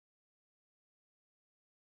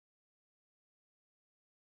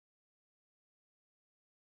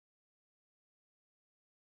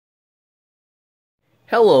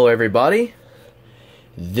Hello everybody.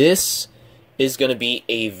 This is going to be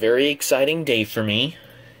a very exciting day for me.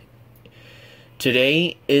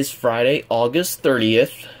 Today is Friday, August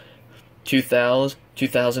 30th,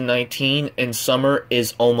 2019, and summer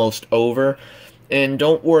is almost over. And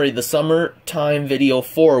don't worry, the summertime video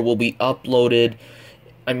 4 will be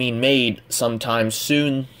made sometime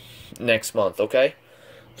soon next month, okay?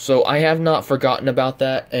 So I have not forgotten about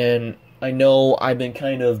that, and I know I've been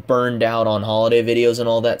kind of burned out on holiday videos and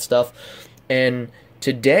all that stuff. And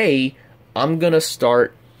today, I'm going to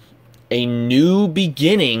start a new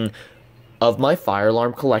beginning of my fire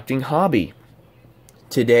alarm collecting hobby.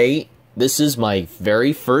 Today, this is my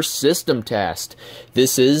very first system test.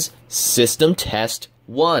 This is System Test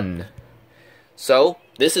 1. So,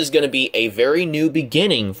 this is going to be a very new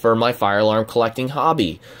beginning for my fire alarm collecting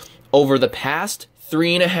hobby. Over the past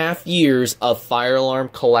 3.5 years of fire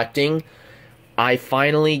alarm collecting, I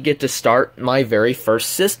finally get to start my very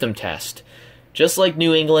first system test. Just like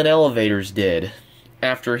New England Elevators did.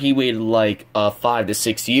 After he waited like 5 to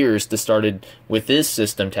 6 years to start with his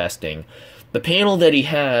system testing. The panel that he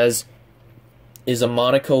has is a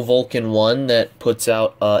Monaco Vulcan 1 that puts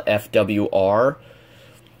out FWR.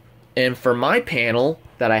 And for my panel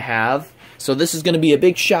that I have, so this is going to be a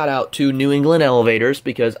big shout out to New England Elevators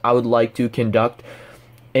because I would like to conduct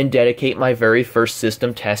and dedicate my very first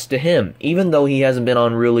system test to him. Even though he hasn't been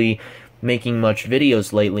on really making much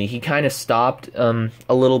videos lately. He kind of stopped a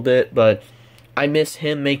little bit, but I miss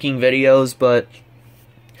him making videos, but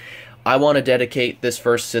I want to dedicate this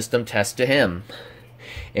first system test to him.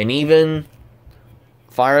 And even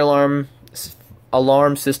fire alarm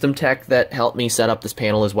system tech that helped me set up this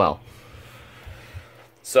panel as well.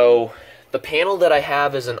 So, the panel that I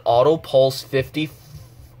have is an Auto Pulse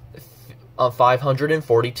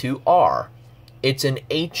 542R. It's an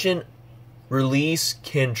ancient release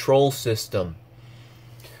control system.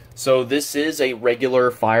 So this is a regular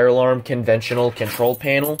fire alarm conventional control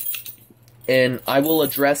panel. And I will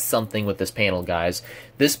address something with this panel, guys.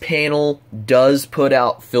 This panel does put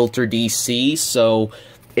out filter DC, so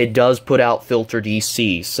it does put out filter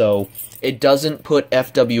DC. So it doesn't put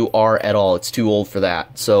FWR at all. It's too old for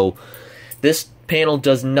that. So this panel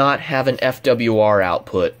does not have an FWR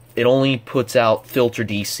output. It only puts out filter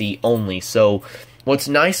DC only. So what's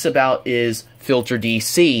nice about is filter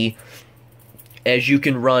DC, as you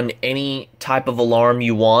can run any type of alarm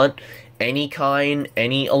you want, any kind,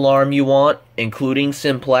 any alarm you want, including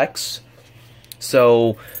simplex.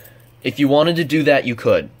 So if you wanted to do that, you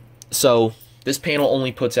could. So this panel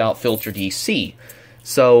only puts out filter DC.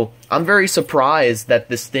 So I'm very surprised that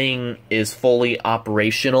this thing is fully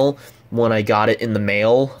operational when I got it in the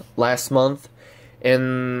mail last month.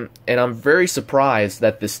 And I'm very surprised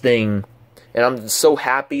that this thing, and I'm so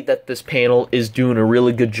happy that this panel is doing a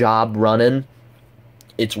really good job running.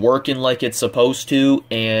 It's working like it's supposed to,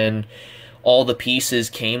 and all the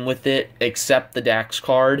pieces came with it, except the DAX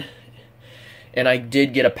card. And I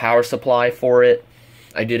did get a power supply for it.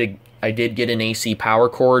 I did get an AC power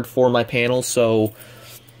cord for my panel, so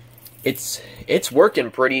it's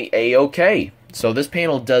working pretty A-okay. So this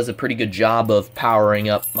panel does a pretty good job of powering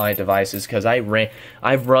up my devices, because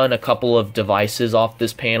I've run a couple of devices off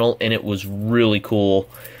this panel, and it was really cool.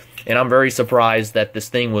 And I'm very surprised that this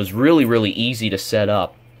thing was really, really easy to set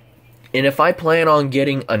up. And if I plan on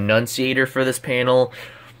getting a nunciator for this panel,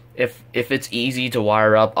 if it's easy to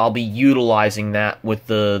wire up, I'll be utilizing that with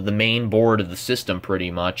the main board of the system pretty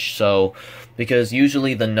much. So, because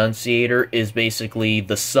usually the nunciator is basically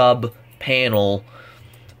the sub panel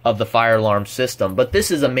of the fire alarm system. But this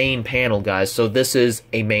is a main panel, guys, so this is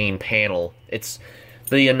a main panel.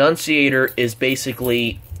 The annunciator is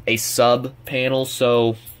basically a sub panel,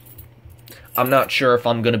 so I'm not sure if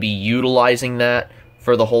I'm going to be utilizing that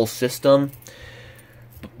for the whole system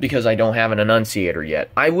because I don't have an annunciator yet.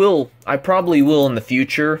 I probably will in the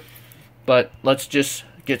future, but let's just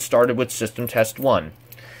get started with System Test 1.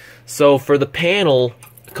 So for the panel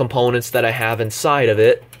components that I have inside of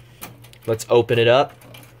it, let's open it up.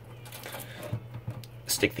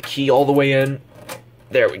 Stick the key all the way in.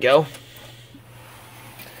 There we go.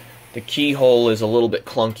 The keyhole is a little bit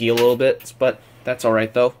clunky but that's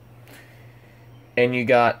alright though. And you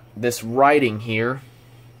got this writing here,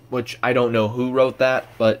 which I don't know who wrote that,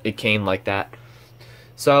 but it came like that.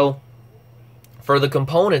 So, for the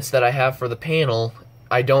components that I have for the panel,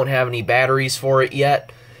 I don't have any batteries for it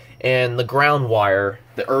yet, and the ground wire,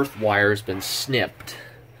 the earth wire, has been snipped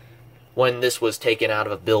when this was taken out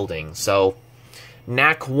of a building. So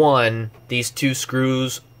NAC 1, these two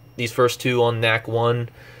screws, these first two on NAC 1,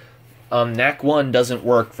 NAC 1 doesn't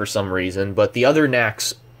work for some reason, but the other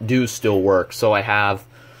NACs do still work. So I have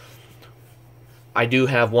I do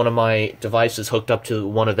have one of my devices hooked up to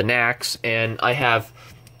one of the NACs, and I have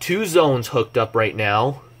 2 zones hooked up right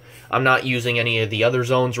now. I'm not using any of the other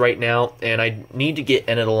zones right now, and I need to get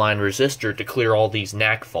end-of-the-line resistor to clear all these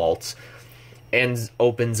NAC faults and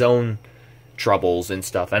open zone troubles and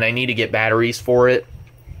stuff, and I need to get batteries for it.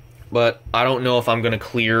 But I don't know if I'm going to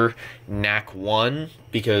clear NAC 1,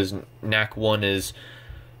 because NAC 1 is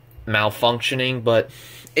malfunctioning, but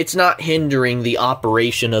it's not hindering the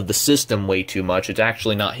operation of the system way too much. It's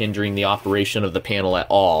actually not hindering the operation of the panel at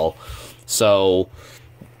all. So,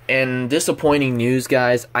 and disappointing news,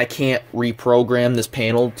 guys, I can't reprogram this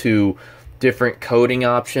panel to different coding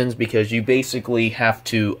options, because you basically have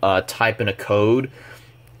to type in a code,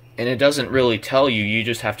 and it doesn't really tell you. You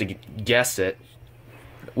just have to guess it,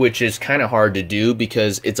 which is kind of hard to do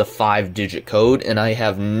because it's a 5-digit code, and I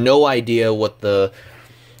have no idea what the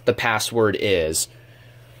password is.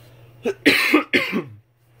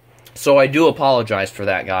 So I do apologize for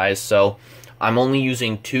that, guys. So I'm only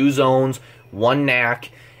using 2 zones, 1 NAC,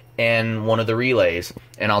 and one of the relays,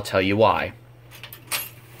 and I'll tell you why.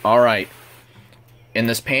 Alright, and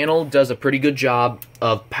this panel does a pretty good job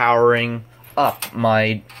of powering up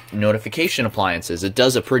my notification appliances. It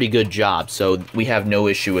does a pretty good job, so we have no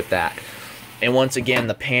issue with that. And once again,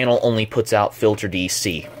 the panel only puts out filter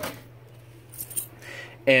DC.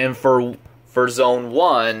 And for zone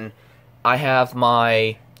 1, I have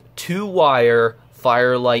my 2-wire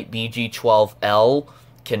Firelight BG12L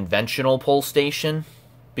conventional pull station,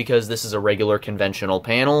 because this is a regular conventional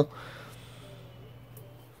panel.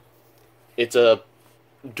 It's a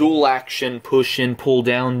dual action push in pull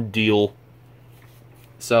down deal.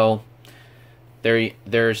 So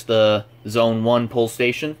there's the zone 1 pull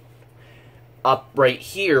station. Up right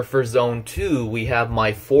here for zone 2, we have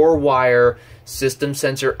my 4-wire system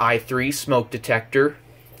sensor i3 smoke detector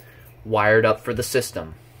wired up for the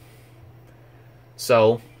system.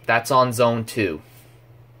 So that's on zone 2.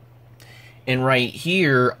 And right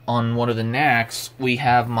here on one of the NACs, we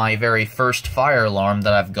have my very first fire alarm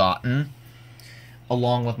that I've gotten,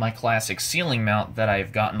 along with my classic ceiling mount that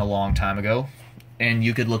I've gotten a long time ago. And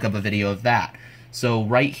you could look up a video of that. So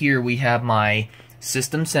right here we have my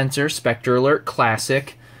system sensor SpectrAlert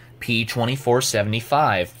Classic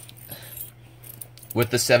P2475 with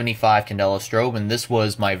the 75 candela strobe, and this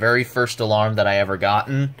was my very first alarm that I ever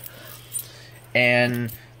gotten.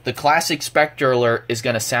 And the classic SpectrAlert is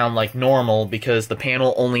going to sound like normal because the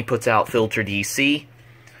panel only puts out filter DC.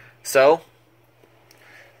 So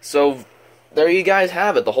there you guys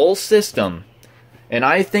have it, the whole system. And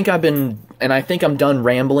I think I'm done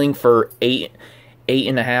rambling for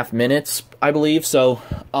 8.5 minutes, I believe. So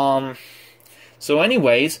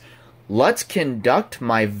anyways, let's conduct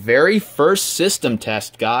my very first system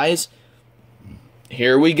test, guys.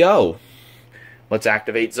 Here we go. Let's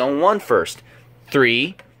activate zone 1 first.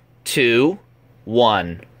 3, 2,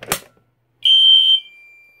 1.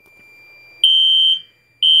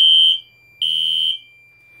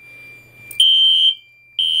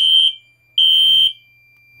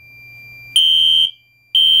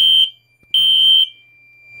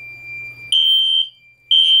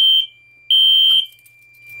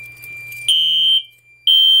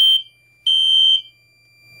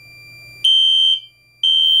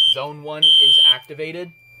 Zone 1 is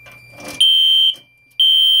activated.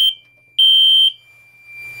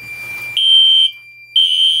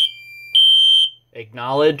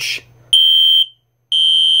 Acknowledge.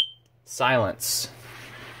 Silence.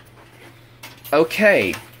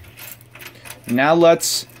 Okay. Now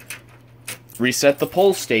let's reset the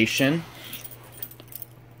pull station,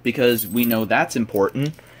 because we know that's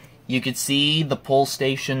important. You can see the pull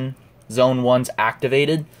station zone 1's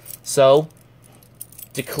activated. So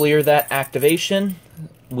to clear that activation,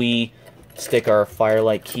 we stick our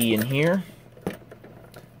Firelight key in here,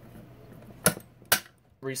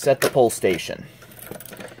 reset the pull station,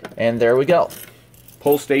 and there we go.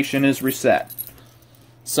 Pull station is reset.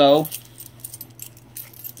 So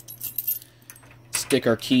stick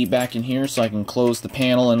our key back in here so I can close the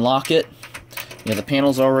panel and lock it. Yeah, the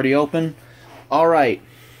panel's already open. Alright,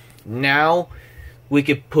 now we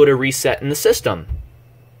could put a reset in the system.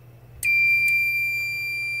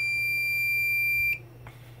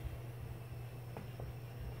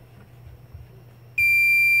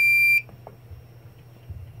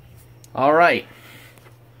 Alright,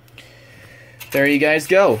 there you guys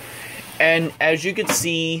go. And as you can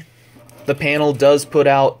see, the panel does put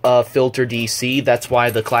out a filter DC. That's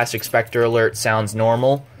why the classic SpectrAlert sounds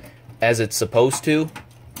normal, as it's supposed to.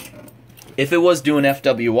 If it was doing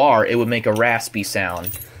FWR, it would make a raspy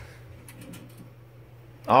sound.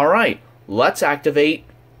 Alright, let's activate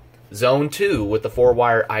Zone 2 with the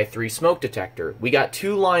 4-wire i3 smoke detector. We got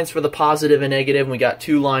 2 lines for the positive and negative, and we got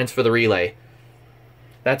 2 lines for the relay.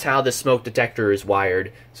 That's how this smoke detector is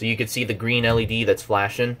wired. So you can see the green LED that's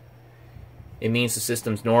flashing. It means the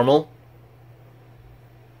system's normal.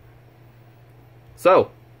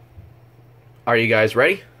 So, are you guys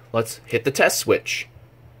ready? Let's hit the test switch.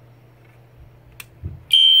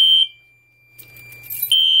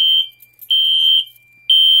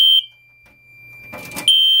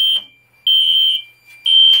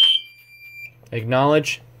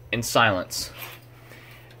 Acknowledge and silence.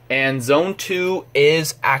 And Zone 2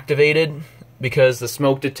 is activated because the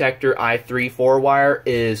smoke detector i3 4-wire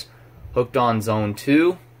is hooked on Zone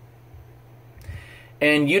 2.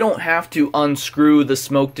 And you don't have to unscrew the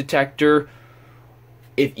smoke detector.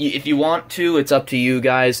 If you want to, it's up to you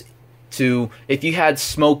guys. If you had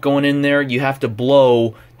smoke going in there, you have to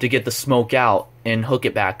blow to get the smoke out and hook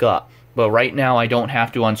it back up. But right now I don't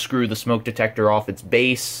have to unscrew the smoke detector off its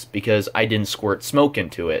base because I didn't squirt smoke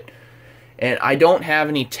into it. And I don't have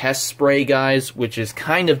any test spray, guys, which is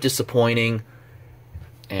kind of disappointing.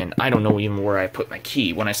 And I don't know even where I put my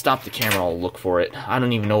key. When I stop the camera, I'll look for it. I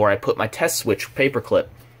don't even know where I put my test switch paperclip.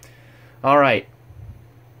 Alright.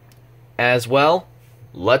 As well,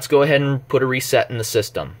 let's go ahead and put a reset in the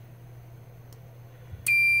system.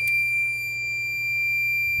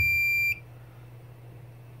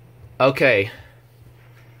 Okay.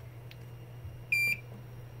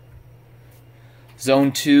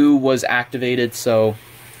 Zone 2 was activated, so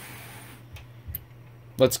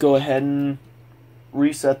let's go ahead and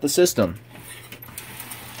reset the system.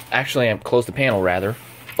 Actually, I closed the panel, rather.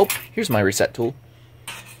 Oh, here's my reset tool.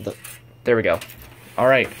 There we go.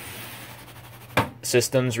 Alright.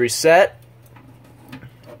 System's reset.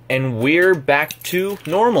 And we're back to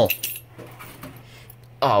normal.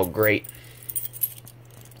 Oh, great.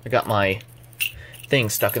 I got my thing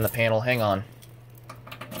stuck in the panel. Hang on.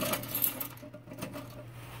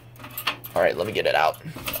 Alright, let me get it out.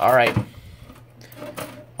 Alright.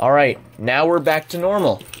 Alright, now we're back to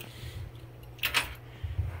normal.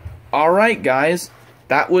 Alright, guys.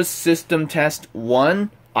 That was System Test 1.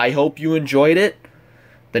 I hope you enjoyed it.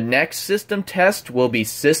 The next system test will be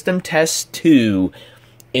System Test 2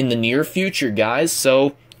 in the near future, guys.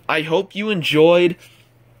 So, I hope you enjoyed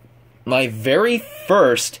my very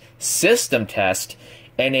first system test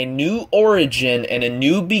and a new origin and a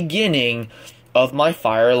new beginning of my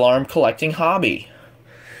fire alarm collecting hobby.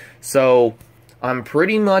 So, I'm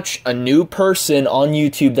pretty much a new person on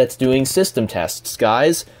YouTube that's doing system tests,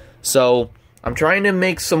 guys. So, I'm trying to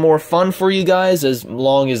make some more fun for you guys as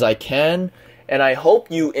long as I can, and I hope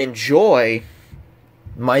you enjoy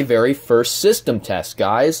my very first system test,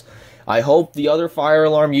 guys. I hope the other fire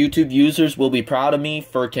alarm YouTube users will be proud of me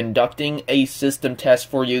for conducting a system test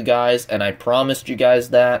for you guys, and I promised you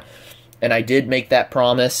guys that, and I did make that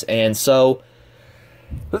promise, and so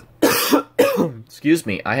excuse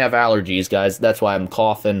me, I have allergies, guys. That's why I'm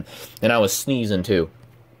coughing, and I was sneezing too.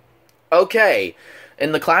 Okay,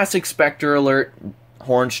 and the classic Spectre Alert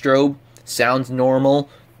horn strobe sounds normal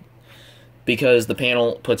because the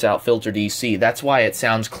panel puts out filter DC. That's why it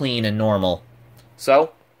sounds clean and normal.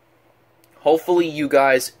 So, hopefully you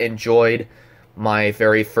guys enjoyed my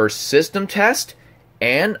very first system test,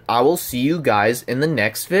 and I will see you guys in the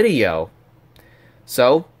next video.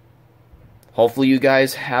 So, hopefully you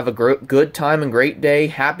guys have a good time and great day.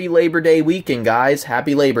 Happy Labor Day weekend, guys.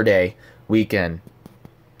 Happy Labor Day weekend.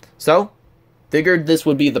 So, figured this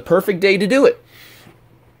would be the perfect day to do it.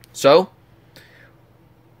 So,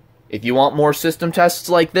 if you want more system tests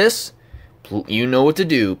like this, you know what to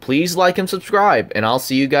do. Please like and subscribe, and I'll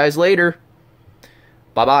see you guys later.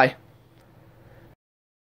 Bye-bye.